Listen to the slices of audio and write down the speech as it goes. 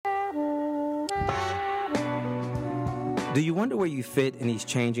Do you wonder where you fit in these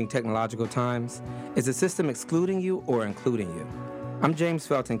changing technological times? Is the system excluding you or including you? I'm James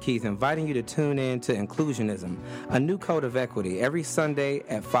Felton Keith, inviting you to tune in to Inclusionism, a new code of equity, every Sunday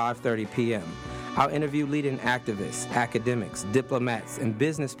at 5:30 p.m. I'll interview leading activists, academics, diplomats, and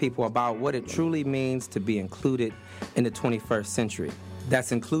business people about what it truly means to be included in the 21st century.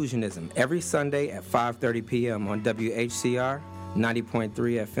 That's Inclusionism, every Sunday at 5:30 p.m. on WHCR 90.3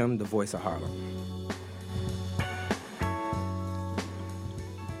 FM, The Voice of Harlem.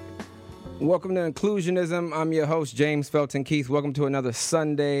 Welcome to Inclusionism. I'm your host, James Felton Keith. Welcome to another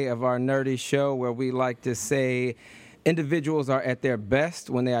Sunday of our nerdy show where we like to say individuals are at their best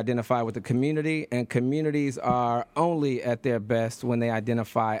when they identify with the community, and communities are only at their best when they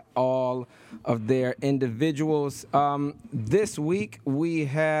identify all of their individuals. This week we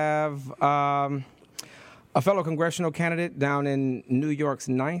have a fellow congressional candidate down in New York's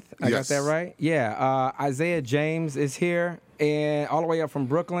 9th. I got that right? Yeah. Isiah James is here. And all the way up from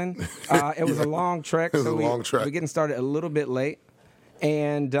Brooklyn. It was a long trek. We're getting started a little bit late.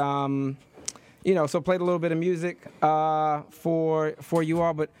 And, so played a little bit of music for you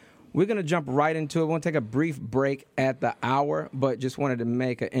all. But we're going to jump right into it. We're going to take a brief break at the hour, but just wanted to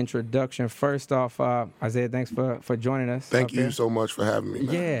make an introduction. First off, Isiah, thanks for joining us. Thank you so much for having me,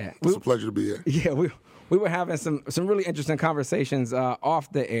 man. Yeah. It's a pleasure to be here. Yeah, we were having some really interesting conversations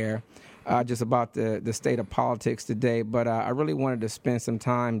off the air. Just about the state of politics today, but I really wanted to spend some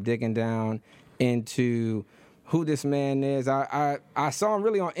time digging down into who this man is. I saw him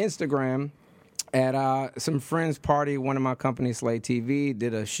really on Instagram at some friend's party. One of my companies, Slate TV,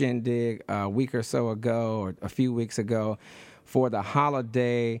 did a shindig a week or so ago, or a few weeks ago, for the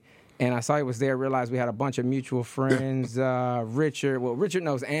holiday. And I saw he was there, realized we had a bunch of mutual friends. Richard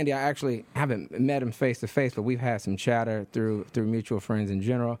knows Andy. I actually haven't met him face-to-face, but we've had some chatter through mutual friends in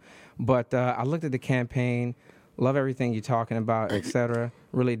general. But I looked at the campaign, love everything you're talking about, et cetera.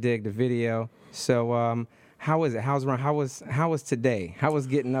 Really dig the video. So how is it? How was today? How was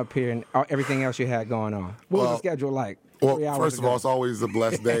getting up here and everything else you had going on? What was the schedule like? Well, first of all, it's always a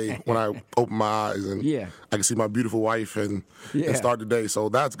blessed day when I open my eyes and I can see my beautiful wife and start the day. So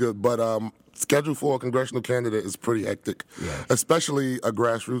that's good. But schedule for a congressional candidate is pretty hectic, especially a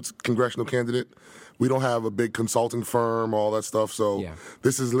grassroots congressional candidate. We don't have a big consulting firm, all that stuff. So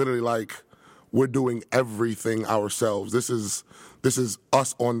this is literally like we're doing everything ourselves. This is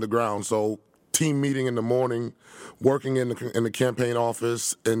us on the ground. So team meeting in the morning, working in the campaign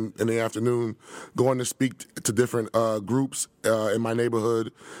office in the afternoon, going to speak to different groups in my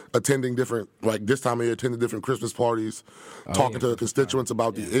neighborhood, attending different, like this time of year, attending different Christmas parties, talking to constituents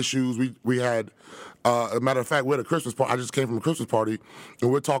about the issues. We had, a matter of fact, we had a Christmas party. I just came from a Christmas party,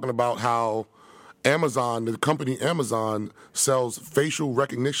 and we're talking about how Amazon, the company Amazon, sells facial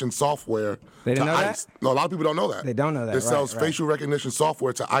recognition software to ICE. No, a lot of people don't know that. They don't know that. It sells facial recognition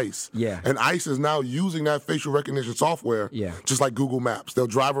software to ICE. Yeah. And ICE is now using that facial recognition software just like Google Maps. They'll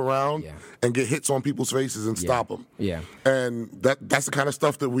drive around and get hits on people's faces and stop them. Yeah. And that's the kind of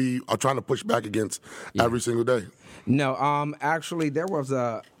stuff that we are trying to push back against every single day. No, actually, there was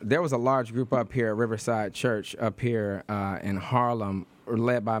a large group up here at Riverside Church up here in Harlem,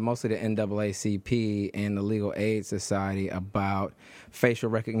 led by mostly the NAACP and the Legal Aid Society, about facial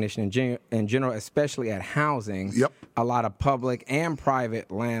recognition in general, especially at housing. Yep. A lot of public and private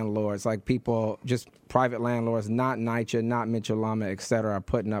landlords, like people, just private landlords, not NYCHA, not Mitchell-Lama, et cetera, are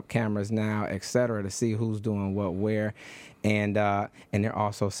putting up cameras now, et cetera, to see who's doing what where, and they're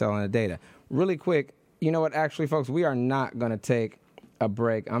also selling the data. Really quick, you know what, actually, folks, we are not going to take a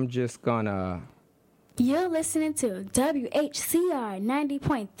break. I'm just going to... You're listening to WHCR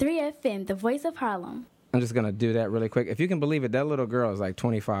 90.3 FM, The Voice of Harlem. I'm just going to do that really quick. If you can believe it, that little girl is like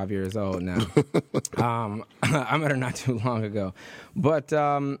 25 years old now. I met her not too long ago. But,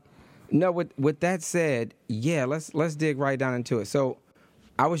 no, with that said, let's dig right down into it. So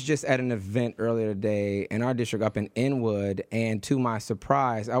I was just at an event earlier today in our district up in Inwood, and to my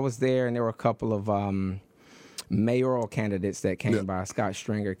surprise, I was there, and there were a couple of mayoral candidates that came by. Scott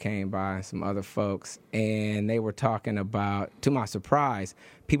Stringer came by and some other folks, and they were talking about, to my surprise,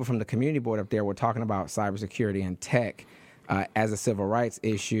 people from the community board up there were talking about cybersecurity and tech as a civil rights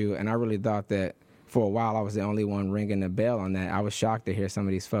issue, and I really thought that for a while I was the only one ringing the bell on that. I was shocked to hear some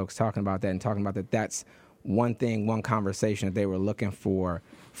of these folks talking about that and talking about that's one thing, one conversation that they were looking for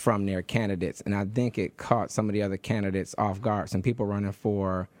from their candidates, and I think it caught some of the other candidates off guard. Some people running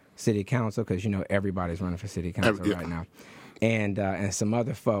for city council, because everybody's running for city council right now, and some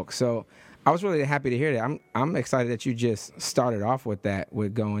other folks. So I was really happy to hear that. I'm excited that you just started off with that,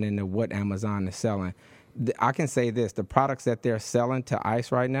 with going into what Amazon is selling. I can say this: the products that they're selling to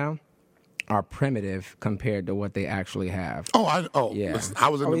ICE right now are primitive compared to what they actually have. Yeah. Listen, I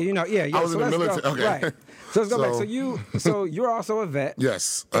was in the military. Okay. Right. So let's go back. So you're also a vet.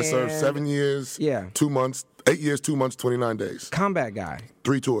 Yes. I served 7 years, 2 months, 8 years, 2 months, 29 days. Combat guy.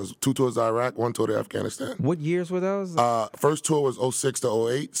 3 tours. 2 tours to Iraq, 1 tour to Afghanistan. What years were those? First tour was 06 to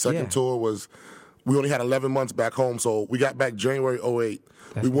 08. Second tour was, we only had 11 months back home, so we got back January 08.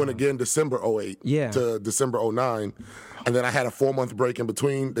 We went again December 08 to December 09. And then I had a 4-month break in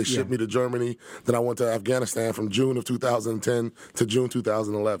between. They shipped me to Germany. Then I went to Afghanistan from June of 2010 to June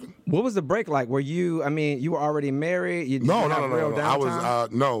 2011. What was the break like? Were you, you were already married? No. I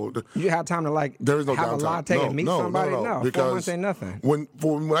was, no. You had time to there is no have downtime. a latte and meet somebody? No, because 4 months ain't nothing. When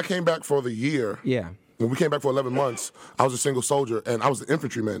I came back for the year, when we came back for 11 months, I was a single soldier, and I was an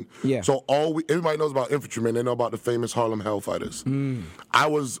infantryman. Yeah. So everybody knows about infantrymen. They know about the famous Harlem Hellfighters.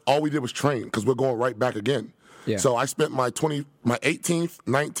 All we did was train, because we're going right back again. Yeah. So I spent my 18th,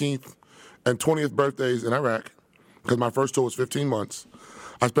 19th, and 20th birthdays in Iraq, because my first tour was 15 months.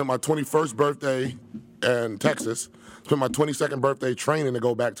 I spent my 21st birthday in Texas. Spent my 22nd birthday training to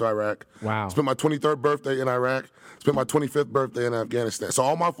go back to Iraq. Wow. Spent my 23rd birthday in Iraq. Spent my 25th birthday in Afghanistan. So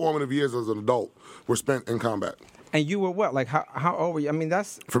all my formative years as an adult were spent in combat. And you were what? Like, how old were you?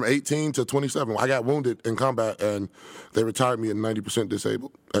 That's... From 18 to 27. I got wounded in combat, and they retired me at 90%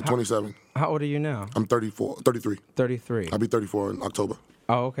 disabled at 27. How old are you now? I'm 33. 33. I'll be 34 in October.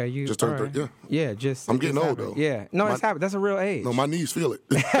 Oh, okay. You just turned 30. Yeah. Yeah, just... I'm getting old, though. Yeah. No, it's happened. That's a real age. No, my knees feel it.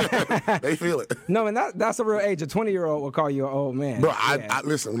 They feel it. No, and that's a real age. A 20-year-old will call you an old man. Bro, I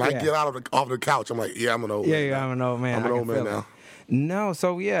listen, when I get off the couch, I'm like, I'm an old man. Yeah, I'm an old man. I'm an old man now. No,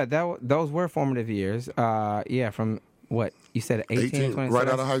 so those were formative years. From... What you said, 18, 20, right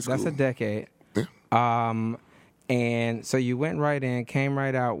out of high school. That's a decade. Yeah. And so you went right in, came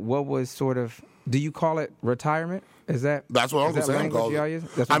right out. What was sort of? Do you call it retirement? That's what Uncle Sam calls it.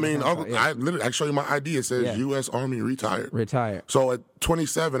 I show you my ID. It says U.S. Army retired. Retired. So at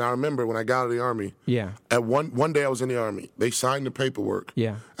 27, I remember when I got out of the Army. Yeah. At one day I was in the Army. They signed the paperwork.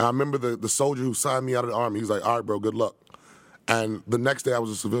 Yeah. And I remember the soldier who signed me out of the Army. He's like, "All right, bro, good luck." And the next day I was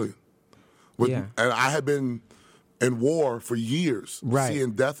a civilian. And I had been in war for years,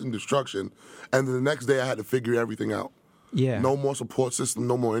 seeing death and destruction. And then the next day I had to figure everything out. Yeah. No more support system,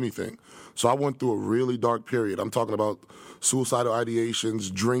 no more anything. So I went through a really dark period. I'm talking about suicidal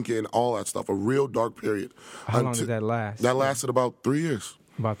ideations, drinking, all that stuff. A real dark period. How long did that last? That lasted about 3 years.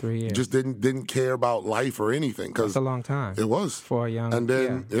 About 3 years. Just didn't care about life or anything. That's a long time. It was. For a young... And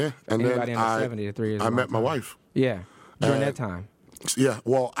then, and anybody then under 70 to 3 years. I met my wife. Yeah. During that time. Yeah,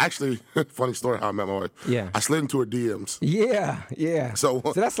 well, actually, funny story how I met my wife. Yeah. I slid into her DMs. Yeah. So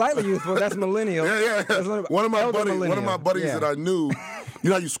that's slightly youthful. That's millennial. Yeah. One of my buddies that I knew, you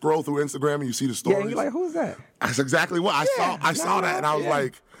know how you scroll through Instagram and you see the stories? Yeah, and you're like, who's that? That's exactly what. I saw that, and I was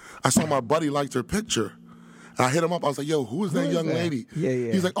like, I saw my buddy liked her picture. And I hit him up. I was like, yo, who is that young lady?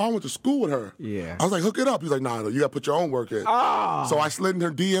 Yeah. He's like, oh, I went to school with her. Yeah. I was like, hook it up. He's like, nah, you got to put your own work in. Oh. So I slid in her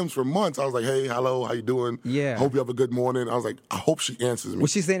DMs for months. I was like, hey, hello, how you doing? Yeah. Hope you have a good morning. I was like, I hope she answers me.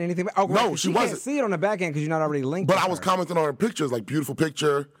 Was she saying anything? Oh, no, she wasn't. Can't see it on the back end because you're not already linked. But I was commenting on her pictures, like beautiful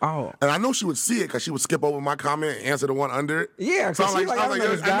picture. Oh. And I know she would see it because she would skip over my comment and answer the one under it. Yeah. So I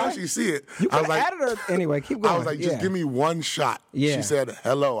know she see it. You could have added her. Anyway, keep going. I was like, just give me one shot. Yeah. She said,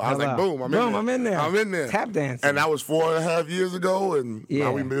 hello. I was like, boom, I'm in there. Tap dancing. And that was 4.5 years ago, and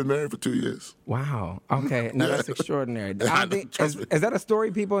now we've been married for 2 years. Wow. Okay. No, that's extraordinary. I think, is that a story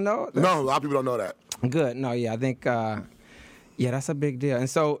people know? No, a lot of people don't know that. Good. No, I think, that's a big deal. And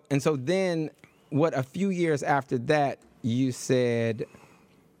so then, a few years after that, you said,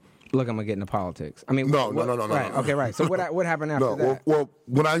 look, I'm going to get into politics. I mean, no. Right. Okay, right. So what happened after that? Well,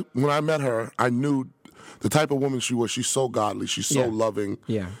 when I met her, I knew the type of woman she was. She's so godly. She's so loving.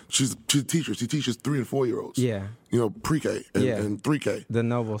 Yeah. She's a teacher. She teaches 3 and 4 year olds. Yeah. You know, pre-K and 3K. The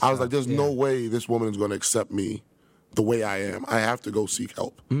noble I was like, there's no way this woman is going to accept me the way I am. I have to go seek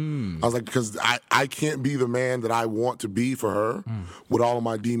help. I was like, because I can't be the man that I want to be for her with all of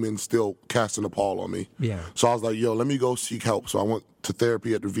my demons still casting a pall on me. Yeah. So I was like, yo, let me go seek help. So I went to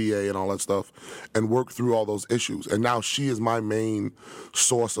therapy at the VA and all that stuff and worked through all those issues. And now she is my main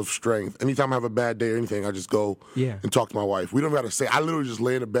source of strength. Anytime I have a bad day or anything, I just go and talk to my wife. We don't have to say, I literally just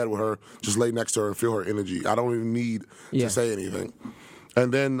lay in the bed with her, just lay next to her and feel her energy. I don't even need to say anything.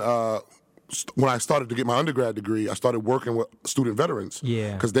 And then when I started to get my undergrad degree, I started working with student veterans.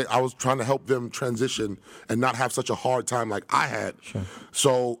 Yeah. Because I was trying to help them transition and not have such a hard time like I had. Sure.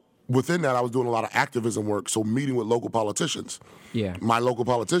 So within that, I was doing a lot of activism work, so meeting with local politicians. Yeah. My local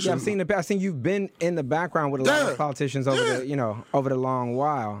politicians. Yeah, I've seen you've been in the background with a lot of politicians over the long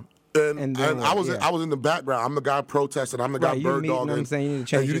while. And I was in the background. I'm the guy protesting. I'm the guy bird dogging. I'm saying you need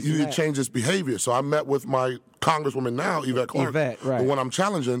to change you need to change this behavior. So I met with my Congresswoman now, Yvette Clarke, right. when I'm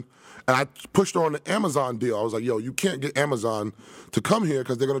challenging. And I pushed her on the Amazon deal. I was like, yo, you can't get Amazon to come here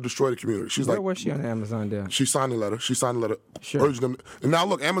because they're going to destroy the community. She's Where like, was she on the Amazon deal? She signed a letter. Sure. Urging them. And now,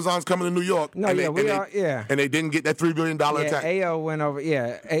 look, Amazon's coming to New York. No, and And they didn't get that $3 billion attack. AO went over.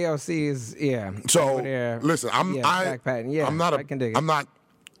 Yeah, AOC is, So, over there. Listen, I'm not,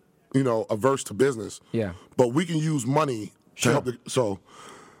 averse to business. Yeah. But we can use money to help.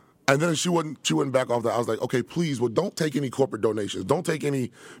 And then she wouldn't back off that. I was like, okay, please, don't take any corporate donations. Don't take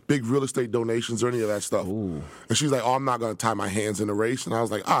any big real estate donations or any of that stuff. Ooh. And she's like, oh, I'm not going to tie my hands in the race. And I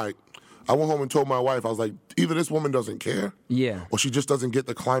was like, all right. I went home and told my wife, I was like, either this woman doesn't care, or she just doesn't get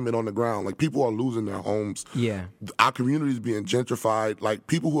the climate on the ground. Like, people are losing their homes. Yeah. Our community is being gentrified. Like,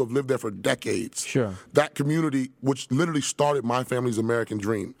 people who have lived there for decades. Sure. That community, which literally started my family's American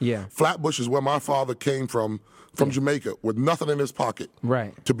dream. Yeah. Flatbush is where my father came from Jamaica with nothing in his pocket.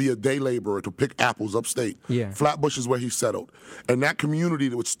 Right. To be a day laborer, to pick apples upstate. Yeah. Flatbush is where he settled. And that community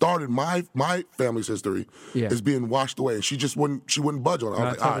that started my family's history is being washed away. And she wouldn't budge on it. I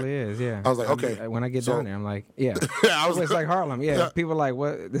was like, all right. Is, yeah. I was like, okay. When I get down there, I'm like, yeah. It's like Harlem. Yeah. People are like,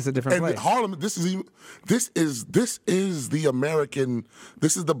 what? This is a different place. Harlem, this is the American,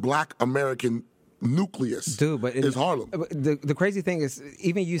 this is the Black American nucleus. Dude, but is Harlem. The crazy thing is,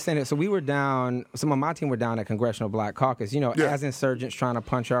 even you saying it, so we were down, some of my team were down at Congressional Black Caucus, as insurgents trying to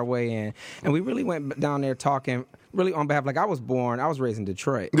punch our way in. And we really went down there talking really on behalf, like I was raised in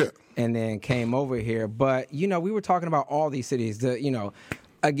Detroit. Yeah. And then came over here. But, we were talking about all these cities,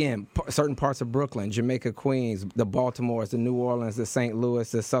 again, certain parts of Brooklyn, Jamaica, Queens, the Baltimores, the New Orleans, the St. Louis,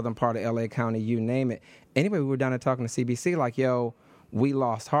 the southern part of L.A. County, you name it. Anyway, we were down there talking to CBC like, yo, we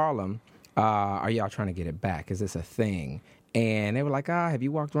lost Harlem. Are y'all trying to get it back? Is this a thing? And they were like, have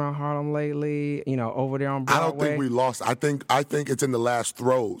you walked around Harlem lately? Over there on Broadway? I don't think we lost. I think it's in the last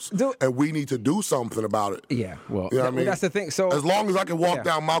throes. And we need to do something about it. Yeah, well, you know what I mean? That's the thing. So as long as I can walk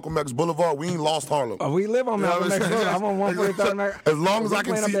down Malcolm X Boulevard, we ain't lost Harlem. We live on Malcolm X Boulevard. I'm on 143rd. As long as I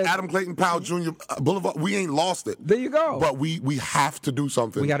can see Adam Clayton Powell Jr. Boulevard, we ain't lost it. There you go. But we have to do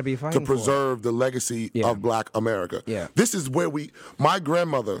something. We got to be fighting to preserve the legacy of Black America. Yeah. This is where my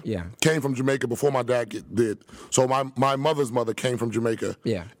grandmother came from Jamaica before my dad did. So my mother's mother came from Jamaica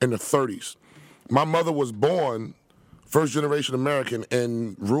in the 30s. My mother was born first generation American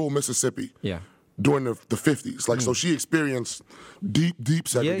in rural Mississippi during the 50s. Like, so she experienced deep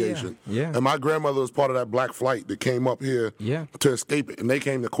segregation. Yeah. And my grandmother was part of that black flight that came up here to escape it. And they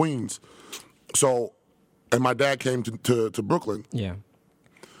came to Queens. So, and my dad came to Brooklyn. Yeah.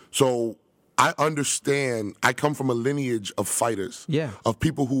 So I understand. I come from a lineage of fighters. Yeah. Of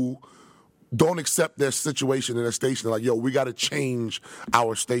people who don't accept their situation in their station. They're like, yo, we got to change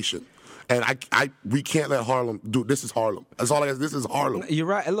our station. And we can't let Harlem do. This is Harlem. That's all I got. This is Harlem. You're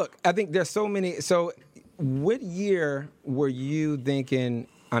right. Look, I think there's so many. So, what year were you thinking?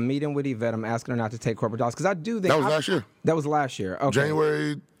 I'm meeting with Yvette. I'm asking her not to take corporate dollars because I do think that was last year. That was last year. Okay.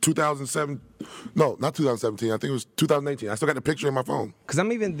 January 2007. No, not 2017. I think it was 2018. I still got the picture in my phone. Because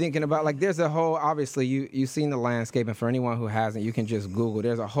I'm even thinking about, like, there's a whole, obviously, you've seen the landscape, and for anyone who hasn't, you can just Google.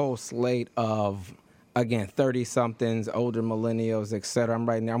 There's a whole slate of, again, 30-somethings, older millennials, et cetera. I'm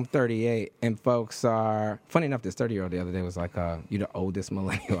right now, I'm 38, and folks are, funny enough, this 30-year-old the other day was like, you the oldest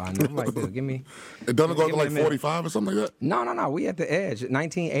millennial I know. I'm like, dude, give me. It doesn't go to like 45 or something like that? No. We at the edge.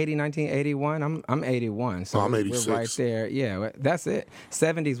 1980, 1981. I'm 81. So I'm 86. We're right there. Yeah, that's it.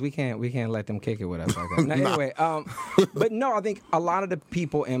 70s, we can't let them kick it with us like that. Now, anyway, but no, I think a lot of the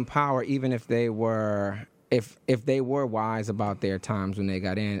people in power, even if they were if they were wise about their times when they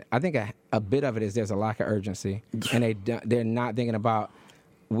got in, I think a bit of it is there's a lack of urgency, and they're not thinking about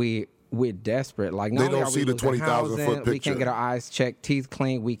we're desperate. Like, not they only don't are see we the losing 20,000 housing, foot picture. We can't get our eyes checked, teeth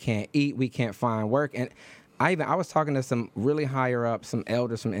cleaned, we can't eat, we can't find work. And I was talking to some really higher up, some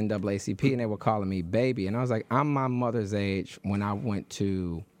elders from NAACP, and they were calling me baby. And I was like, I'm my mother's age when I went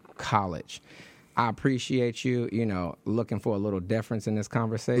to college. I appreciate you, looking for a little deference in this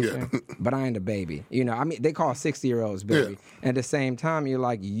conversation, but I ain't a baby. I mean, they call 60-year-olds baby. Yeah. At the same time, you're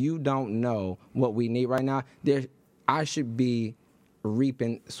like, you don't know what we need right now. I should be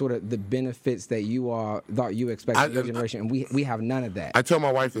reaping sort of the benefits that you all thought you expected your generation, and we have none of that. I tell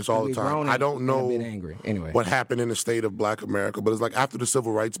my wife this all the time. I don't know angry. Anyway, what happened in the state of Black America, but it's like after the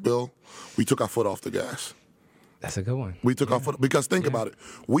Civil Rights Bill, we took our foot off the gas. That's a good one. We took our foot, because think about it.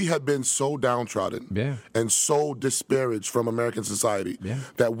 We had been so downtrodden and so disparaged from American society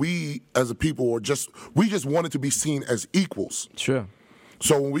that we as a people we just wanted to be seen as equals. Sure.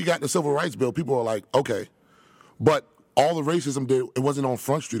 So when we got the Civil Rights Bill, people were like, okay. But all the racism did, it wasn't on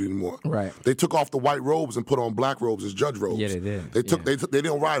Front Street anymore. Right. They took off the white robes and put on black robes as judge robes. Yeah, they did. They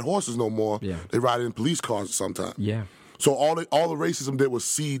didn't ride horses no more. Yeah. They ride in police cars sometimes. Yeah. So all the racism did was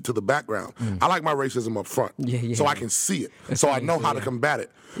cede to the background. I like my racism up front, so I can see it, so I know how to combat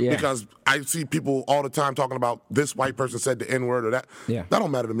it. Yeah. Because I see people all the time talking about this white person said the N-word or that. Yeah. That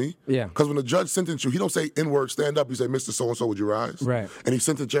don't matter to me. Yeah. Because when the judge sentenced you, he don't say N-word, stand up. He say, Mr. So-and-so, would you rise? Right. And he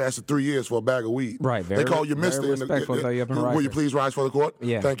sentenced your ass to 3 years for a bag of weed. Right. They call you Mr. Very respectful, throw you up in Will you please rise for the court?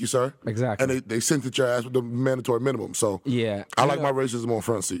 Yeah. Thank you, sir. Exactly. And they sentenced your ass with the mandatory minimum. So yeah. I like my racism on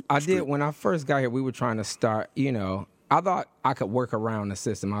front seat. I did. When I first got here, we were trying to start, I thought I could work around the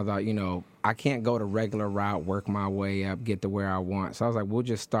system. I thought, I can't go the regular route, work my way up, get to where I want. So I was like, we'll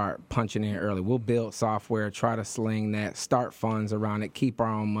just start punching in early. We'll build software, try to sling that, start funds around it, keep our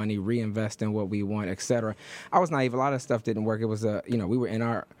own money, reinvest in what we want, etc. I was naive. A lot of stuff didn't work. It was, we were in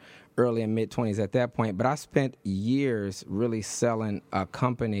our early and mid-20s at that point. But I spent years really selling a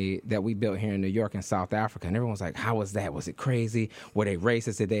company that we built here in New York and South Africa. And everyone was like, how was that? Was it crazy? Were they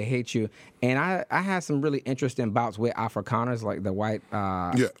racist? Did they hate you? And I had some really interesting bouts with Afrikaners, like the white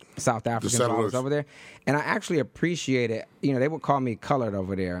South Africans while I was over there. And I actually appreciated, they would call me colored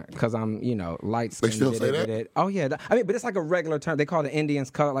over there because I'm, light-skinned. They still say that? Oh, yeah. But it's like a regular term. They call the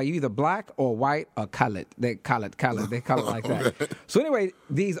Indians colored. Like, you either black or white or colored. They call it like that. So anyway,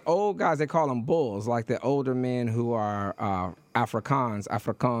 these old guys, they call them bulls, like the older men who are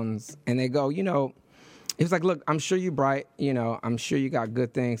Afrikaans, and they go, it was like, look, I'm sure you're bright, I'm sure you got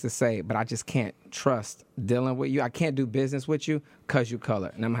good things to say, but I just can't trust dealing with you. I can't do business with you because you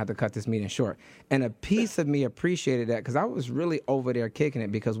colored, and I'm going to have to cut this meeting short. And a piece of me appreciated that because I was really over there kicking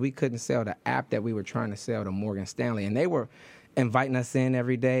it because we couldn't sell the app that we were trying to sell to Morgan Stanley, and they were inviting us in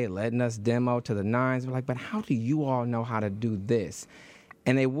every day, letting us demo to the nines. We're like, but how do you all know how to do this?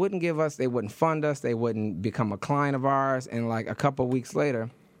 And they wouldn't fund us, they wouldn't become a client of ours. And like a couple of weeks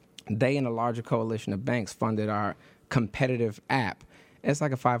later, they and a larger coalition of banks funded our competitive app. It's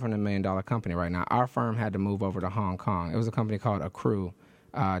like a $500 million company right now. Our firm had to move over to Hong Kong. It was a company called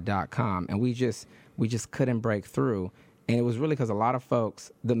Accrue.com. And we just couldn't break through. And it was really because a lot of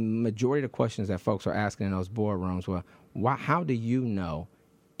folks, the majority of the questions that folks were asking in those boardrooms were, how do you know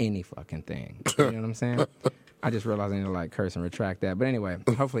any fucking thing? You know what I'm saying? I just realized I need to curse and retract that. But anyway,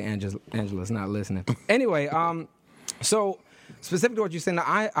 hopefully Angela's not listening. Anyway, so specific to what you're saying,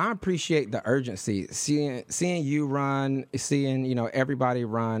 I appreciate the urgency. Seeing you run, seeing, everybody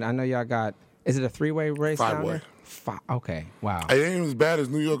run. I know y'all got, is it a 3-way race down there? Okay, wow. It ain't as bad as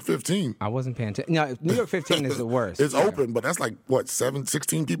New York 15. I wasn't paying attention. No, New York 15 is the worst. It's open, but that's like,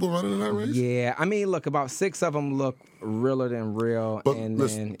 16 people running in that race? Yeah, I mean, look, about 6 of them look realer than real. But and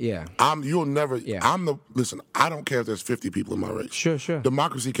listen, then, yeah. Listen, I don't care if there's 50 people in my race. Sure.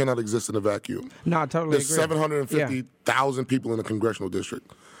 Democracy cannot exist in a vacuum. No, I totally agree. There's 750,000 people in a congressional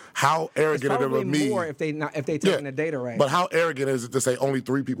district. How arrogant it's it of me. More if they taking the data right. But how arrogant is it to say only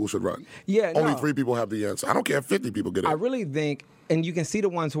 3 people should run? Yeah, only 3 people have the answer. I don't care if 50 people get it. I really think, and you can see the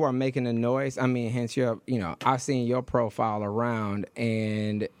ones who are making the noise. I mean, hence I've seen your profile around,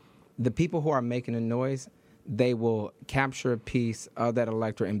 and the people who are making the noise, they will capture a piece of that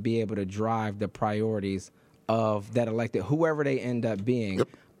electorate and be able to drive the priorities of that elected, whoever they end up being. Yep.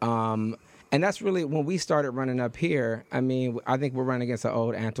 And that's really when we started running up here. I mean, I think we're running against an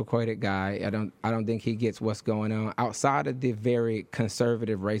old, antiquated guy. I don't think he gets what's going on outside of the very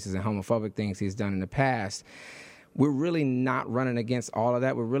conservative, racist, and homophobic things he's done in the past. We're really not running against all of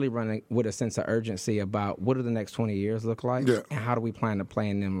that. We're really running with a sense of urgency about what do the next 20 years look like, and how do we plan to play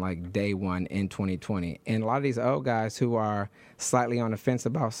in them like day one in 2020. And a lot of these old guys who are slightly on the fence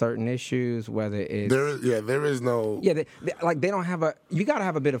about certain issues, whether it's there is no they don't have you got to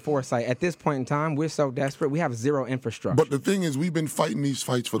have a bit of foresight at this point in time. We're so desperate, we have zero infrastructure. But the thing is, we've been fighting these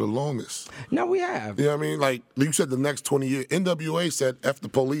fights for the longest. No, we have. You know what I mean? Like you said, the next 20 years. NWA said F the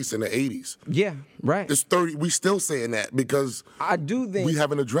police in the 80s. Yeah, right. It's 30. We still saying that because I do think we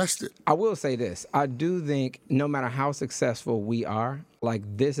haven't addressed it. I will say this. I do think no matter how successful we are, like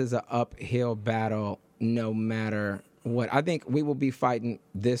this is an uphill battle no matter what. I think we will be fighting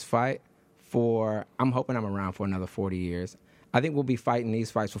this fight I'm hoping I'm around for another 40 years. I think we'll be fighting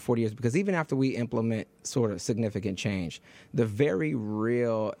these fights for 40 years because even after we implement sort of significant change,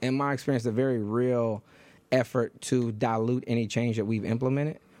 in my experience, the very real effort to dilute any change that we've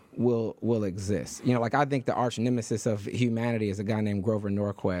implemented will exist. I think the arch nemesis of humanity is a guy named Grover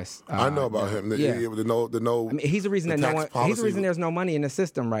Norquist. I know about him. I mean, he's the reason he's the reason there's no money in the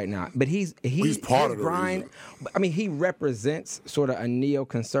system right now. But he's part of the reason. I mean, he represents sort of a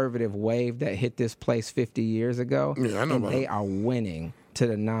neoconservative wave that hit this place 50 years ago. Yeah, I know and about they him. are winning to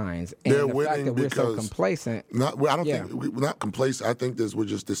the nines. And they're the winning fact that we're so complacent. I don't think we're not complacent. I think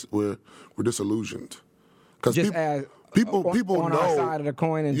we're disillusioned. Because people on know our side of the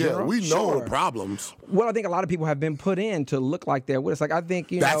coin in general. We know the problems. Well, I think a lot of people have been put in to look like they're with us. Like I think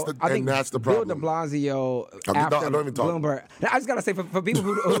that's the problem. Bill de Blasio after I don't even talk. Bloomberg. Now, I just gotta say for people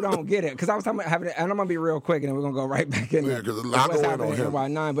who don't get it, because I was talking about having it, and I'm gonna be real quick, and then we're gonna go right back in there. Because I'll go in on him.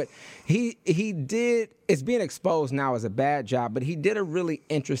 NY-9, but he did. It's being exposed now as a bad job, but he did a really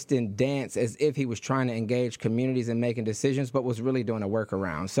interesting dance as if he was trying to engage communities in making decisions, but was really doing a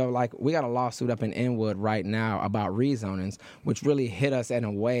workaround. So, like, we got a lawsuit up in Inwood right now about rezonings, which really hit us in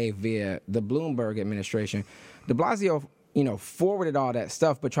a way via the Bloomberg administration. De Blasio, forwarded all that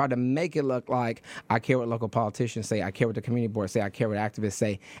stuff, but tried to make it look like I care what local politicians say, I care what the community boards say, I care what activists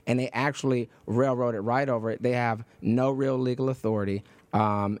say, and they actually railroaded right over it. They have no real legal authority.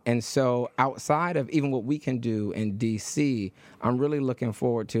 And so outside of even what we can do in D.C., I'm really looking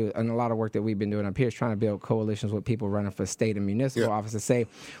forward to, and a lot of work that we've been doing up here is trying to build coalitions with people running for state and municipal offices. Say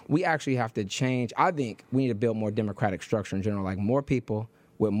we actually have to change. I think we need to build more democratic structure in general, like more people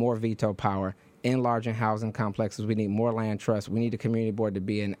with more veto power, enlarging housing complexes. We need more land trusts. We need the community board to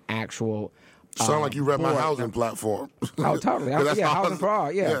be an actual... Sound like you read my housing platform. Oh, totally. Housing for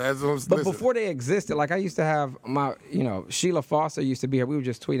all. Yeah. But before they existed, like I used to have my, Sheila Foster used to be here. We were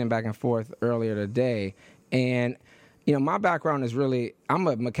just tweeting back and forth earlier today. And, my background is really, I'm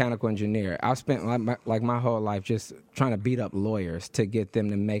a mechanical engineer. I spent my whole life just trying to beat up lawyers to get them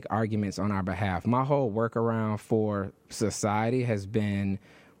to make arguments on our behalf. My whole workaround for society has been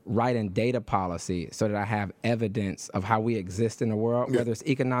writing data policy so that I have evidence of how we exist in the world, whether it's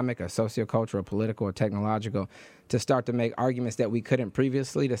economic or sociocultural, political or technological, to start to make arguments that we couldn't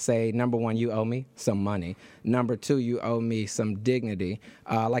previously, to say, number one, you owe me some money. Number two, you owe me some dignity.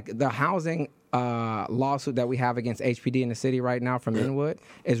 Like the housing lawsuit that we have against HPD in the city right now from Inwood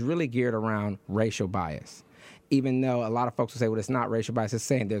is really geared around racial bias. Even though a lot of folks will say, well, it's not racial bias, it's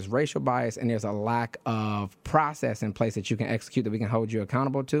saying there's racial bias and there's a lack of process in place that you can execute that we can hold you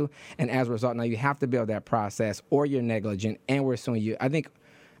accountable to. And as a result, now you have to build that process or you're negligent and we're suing you. I think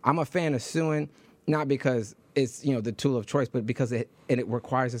I'm a fan of suing, not because it's, the tool of choice, but because it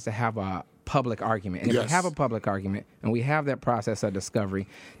requires us to have a public argument. And if we have a public argument and we have that process of discovery,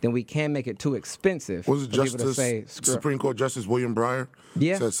 then we can't make it too expensive for people to say, Supreme Court Justice William Breyer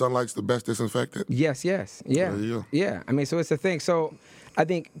said sunlight's the best disinfectant? Yes. Yeah. I mean, so it's a thing. So I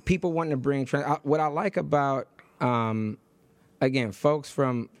think people wanting to bring what I like about, again, folks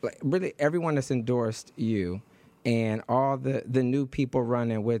from really everyone that's endorsed you and all the new people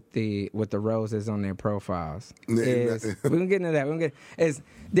running with the roses on their profiles. We're gonna get into that.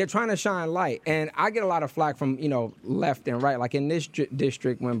 They're trying to shine light, and I get a lot of flack from left and right. Like in this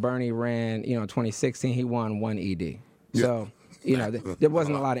district, when Bernie ran, 2016, he won 1 ED. So there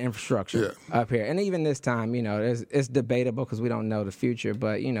wasn't a lot of infrastructure up here, and even this time, it's debatable because we don't know the future,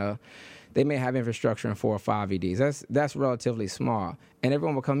 but they may have infrastructure in 4 or 5 EDs. That's relatively small. And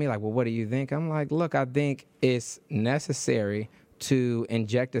everyone will come to me like, well, what do you think? I'm like, look, I think it's necessary to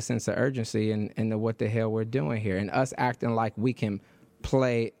inject a sense of urgency into what the hell we're doing here. And us acting like we can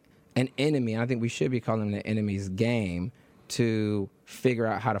play an enemy, and I think we should be calling the enemy's game, to figure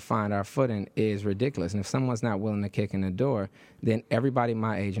out how to find our footing is ridiculous. And if someone's not willing to kick in the door, then everybody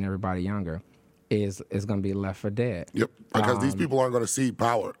my age and everybody younger is going to be left for dead. Yep, because these people aren't going to cede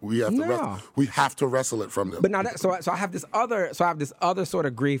power. We have to wrestle it from them. But now, so I have this other sort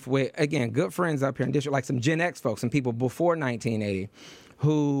of grief with, again, good friends up here in district, like some Gen X folks, some people before 1980,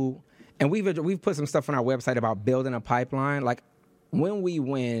 who, and we've put some stuff on our website about building a pipeline. Like when we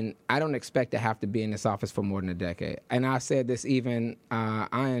win, I don't expect to have to be in this office for more than a decade. And I said this even, I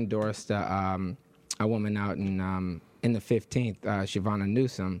endorsed a woman out in the 15th, Shavonna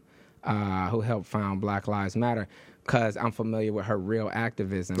Newsom, who helped found Black Lives Matter, because I'm familiar with her real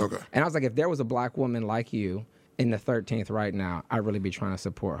activism. Okay. And I was like, if there was a black woman like you in the 13th right now, I'd really be trying to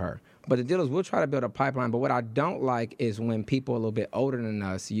support her. But the deal is we'll try to build a pipeline. But what I don't like is when people a little bit older than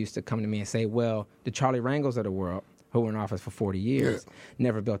us used to come to me and say, well, the Charlie Rangels of the world, who were in office for 40 years,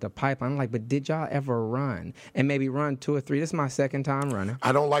 never built a pipeline. I'm like, but did y'all ever run? And maybe run 2 or 3. This is my second time running.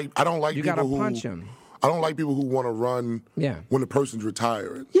 I don't like you people gotta punch them. I don't like people who want to run when the person's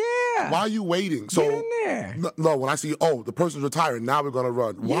retiring. Yeah. Why are you waiting? So, get in there. No, when I see, the person's retiring, now we're going to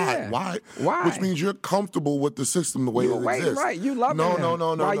run. Why? Why? Which means you're comfortable with the system the way it exists. Right. You love it. No.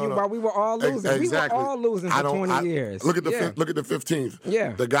 While we were all losing. Exactly. We were all losing for 20 years. Look at the 15th.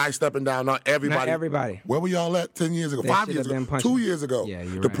 Yeah. The guy stepping down. Not everybody. Where were y'all at 10 years ago? 5 years ago? 2 years ago? Yeah,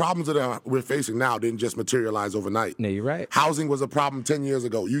 you're the right. problems that we're facing now didn't just materialize overnight. No, you're right. Housing was a problem 10 years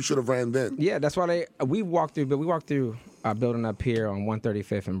ago. You should have ran then. Yeah, that's why we walked through building up here on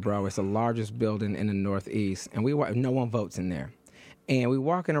 135th and Broadway. It's the largest building in the Northeast, and no one votes in there. And we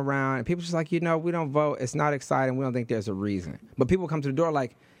walking around, and people just like, we don't vote. It's not exciting. We don't think there's a reason. But people come to the door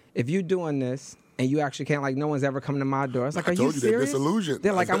like, if you're doing this and you actually can't, like, no one's ever come to my door. It's like, are you serious? They're disillusioned.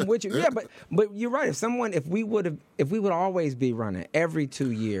 They're like, I'm with you. Yeah, but you're right. If we would always be running every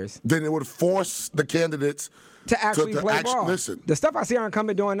 2 years, then it would force the candidates to actually play ball. Listen, the stuff I see our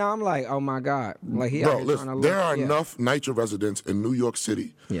incumbent doing now, I'm like, oh my God. Like, there are enough NYCHA residents in New York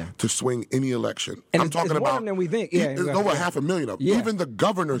City to swing any election. And I'm talking about more than we think. Yeah, there's over 500,000 of them. Yeah. Even the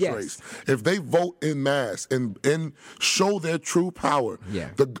governor's race, if they vote en masse and show their true power,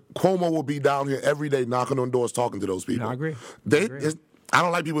 the Cuomo will be down here every day knocking on doors, talking to those people. No, I agree. I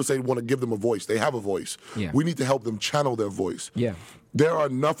don't like people who say want to give them a voice. They have a voice. Yeah. We need to help them channel their voice. Yeah. There are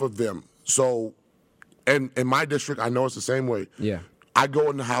enough of them. So. And in my district, I know it's the same way. Yeah. I go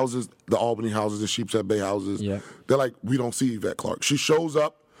in the houses, the Albany houses, the Sheepshead Bay houses. Yeah. They're like, we don't see Yvette Clarke. She shows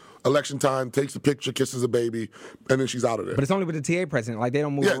up, election time, takes the picture, kisses a baby, and then she's out of there. But it's only with the TA president. Like, they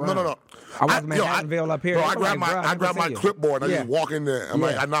don't move around. No. I was in Manhattanville up here. I grab my clipboard and I just walk in there. I'm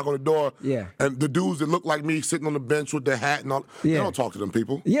like, I knock on the door. Yeah. And the dudes that look like me sitting on the bench with their hat and all, they don't talk to them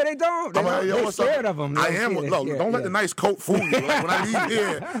people. Yeah, they don't. They're scared of them. I am. Don't let the nice coat fool you. Like, when I leave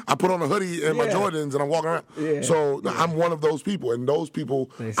here, I put on a hoodie and my Jordans and I'm walking around. Yeah. So I'm one of those people. And those people,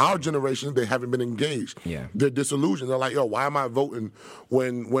 our generation, they haven't been engaged. Yeah. They're disillusioned. They're like, why am I voting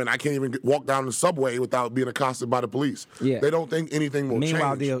when I can't even walk down the subway without being accosted by the police? Yeah. They don't think anything will change.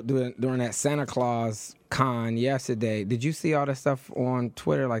 Meanwhile, during that Santa Claus con yesterday, did you see all that stuff on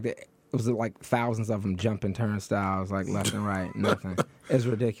Twitter? Like, it was like thousands of them jumping turnstiles, like left and right. Nothing. It's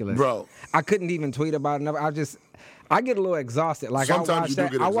ridiculous. Bro. I couldn't even tweet about it. I get a little exhausted. Like, sometimes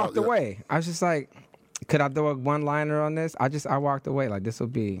I walked away. I was just like, could I throw a one-liner on this? I walked away. Like, this will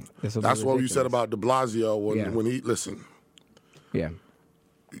be That's what you said about de Blasio when he, listen. Yeah.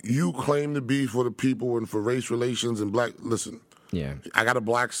 You claim to be for the people and for race relations and black. Listen, I got a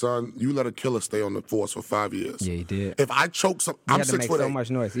black son. You let a killer stay on the force for 5 years. Yeah, he did. If I choke I'm 6 foot 8. So much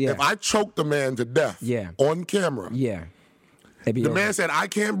noise. Yeah. If I choke the man to death on camera, the man said I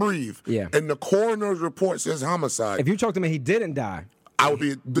can't breathe, and the coroner's report says homicide. If you choked him and he didn't die, I would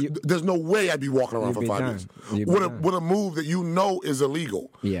be. There's no way I'd be walking around for 5 years with a move that is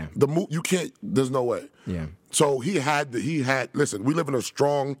illegal. Yeah, the move you can't. There's no way. Yeah. So he had. Listen, we live in a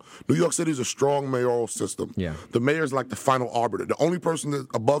strong. New York City is a strong mayoral system. Yeah. The mayor's like the final arbiter. The only person that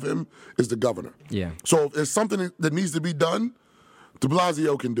above him is the governor. Yeah. So if there's something that needs to be done, de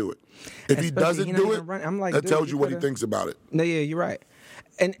Blasio can do it. If he doesn't do it, that tells you what he thinks about it. No, yeah, you're right.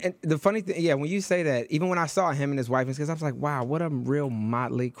 And the funny thing, when you say that, even when I saw him and his wife, because I was like, wow, what a real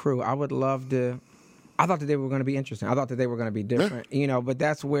motley crew. I would love to. I thought that they were going to be interesting. I thought that they were going to be different, But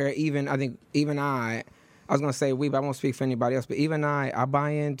that's where I was going to say we, but I won't speak for anybody else. But even I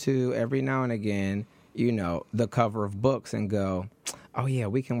buy into every now and again, the cover of books and go, oh yeah,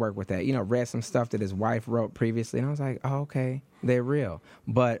 we can work with that. Read some stuff that his wife wrote previously, and I was like, oh okay, they're real,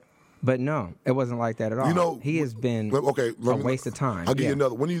 But no, it wasn't like that at all. He has been a waste of time. I'll give you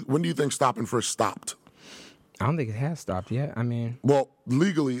another. When do you think stop and frisk stopped? I don't think it has stopped yet. I mean, well,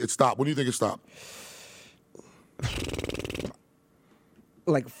 legally it stopped. When do you think it stopped?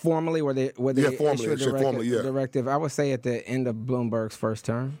 Like formally, where they issued a directive. I would say at the end of Bloomberg's first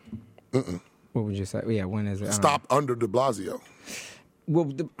term. What would you say? Yeah, when is it? Stop under de Blasio.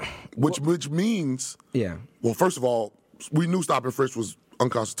 Well, which means Well, first of all, we knew stop and frisk was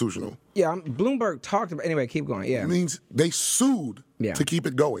unconstitutional. Yeah, Bloomberg talked about. Anyway, keep going. Yeah, it means they sued to keep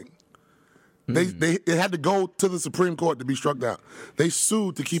it going. It had to go to the Supreme Court to be struck down. They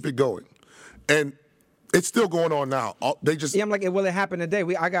sued to keep it going, and it's still going on now. They just I'm like, well, it happened today.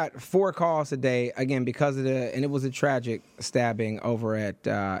 I got 4 calls today again because of and it was a tragic stabbing over at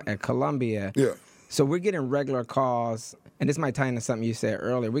Columbia. Yeah. So we're getting regular calls. And this might tie into something you said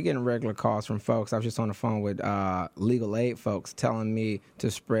earlier. We're getting regular calls from folks. I was just on the phone with legal aid folks telling me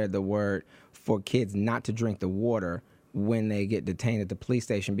to spread the word for kids not to drink the water when they get detained at the police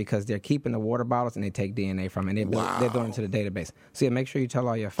station because they're keeping the water bottles and they take DNA from it. And they're going into the database. So make sure you tell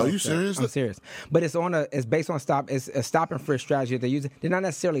all your folks. Are you serious? I'm serious. But it's based on it's a stop and frisk strategy that they're using. They're not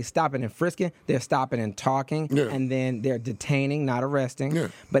necessarily stopping and frisking. They're stopping and talking. Yeah. And then they're detaining, not arresting. Yeah.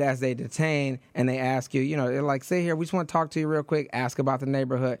 But as they detain and they ask you, they're like, say here, we just want to talk to you real quick, ask about the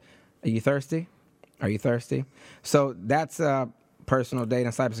neighborhood. Are you thirsty? Are you thirsty? So that's a personal data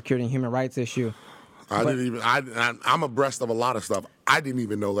and cybersecurity and human rights issue. I'm abreast of a lot of stuff. I didn't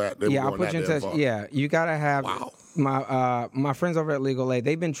even know that. I'll put you in touch. Yeah, you gotta have. Wow. my friends over at Legal Aid,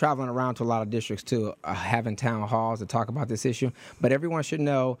 they've been traveling around to a lot of districts too, having town halls to talk about this issue. But everyone should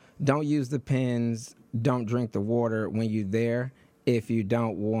know: don't use the pens, don't drink the water when you're there if you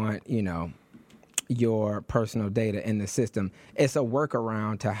don't want, your personal data in the system. It's a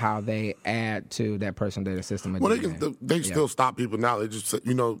workaround to how they add to that personal data system. Well, they still stop people now. They just,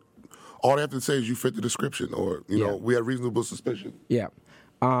 all they have to say is you fit the description, or we have reasonable suspicion. Yeah.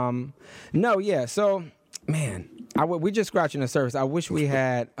 So, man, we just scratching the surface. I wish we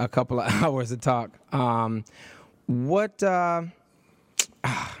had a couple of hours to talk.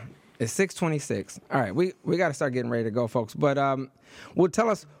 It's 6:26. All right, we got to start getting ready to go, folks. But tell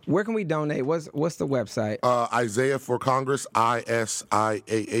us, where can we donate? What's the website? Isiah for Congress,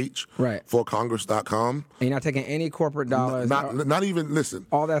 ISIAH. Right. ForCongress.com. And you're not taking any corporate dollars. Not even listen.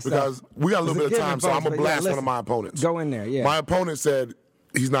 All that stuff. Because we got a little bit of time, so I'm gonna blast one of my opponents. Go in there. Yeah. My opponent said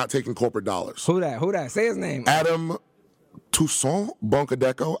he's not taking corporate dollars. Who that? Say his name. Adam Toussaint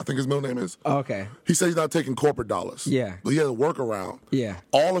Boncadeco, I think his middle name is. Okay. He said he's not taking corporate dollars. Yeah. But he has a workaround. Yeah.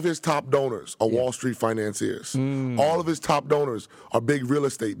 All of his top donors are Wall Street financiers. All of his top donors are big real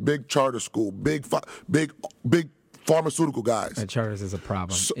estate, big charter school, big pharmaceutical guys. And charters is a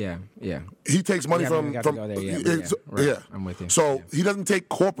problem. So, yeah. He takes money from go there yet, right. I'm with you. So he doesn't take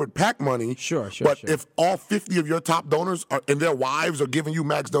corporate PAC money. Sure. But if all 50 of your top donors and their wives are giving you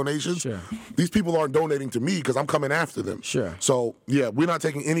max donations, these people aren't donating to me because I'm coming after them. Sure. So we're not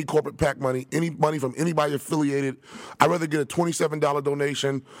taking any corporate PAC money, any money from anybody affiliated. I'd rather get a $27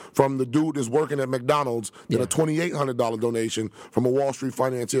 donation from the dude that's working at McDonald's than a $2,800 donation from a Wall Street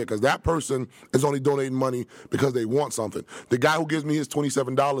financier, because that person is only donating money because they want something. The guy who gives me his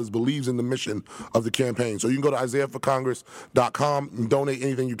 $27 believes in the mission of the campaign. So you can go to IsiahForCongress.com and donate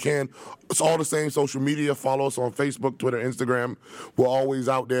anything you can. It's all the same social media. Follow us on Facebook, Twitter, Instagram. We're always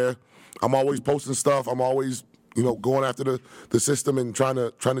out there. I'm always posting stuff. I'm always, going after the system and trying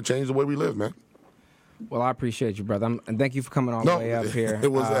to change the way we live, man. Well, I appreciate you, brother. And thank you for coming all the way up here.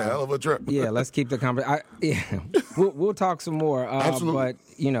 It was a hell of a trip. Yeah, let's keep the conversation. We'll talk some more. Absolutely.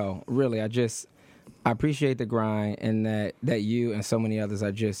 But, really, I appreciate the grind, and that you and so many others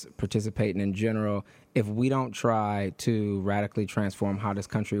are just participating in general. If we don't try to radically transform how this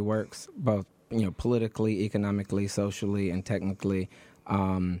country works, both politically, economically, socially, and technically,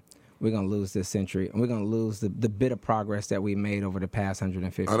 we're going to lose this century, and we're going to lose the bit of progress that we made over the past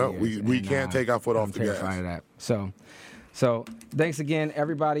 150 years. I know. We can't take our foot off the gas. I'm terrified of that. So thanks again,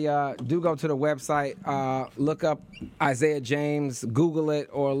 everybody. Do go to the website, look up Isiah James, Google it,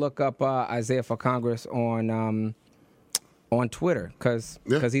 or look up Isiah for Congress on Twitter, because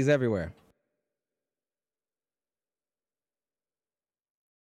he's everywhere.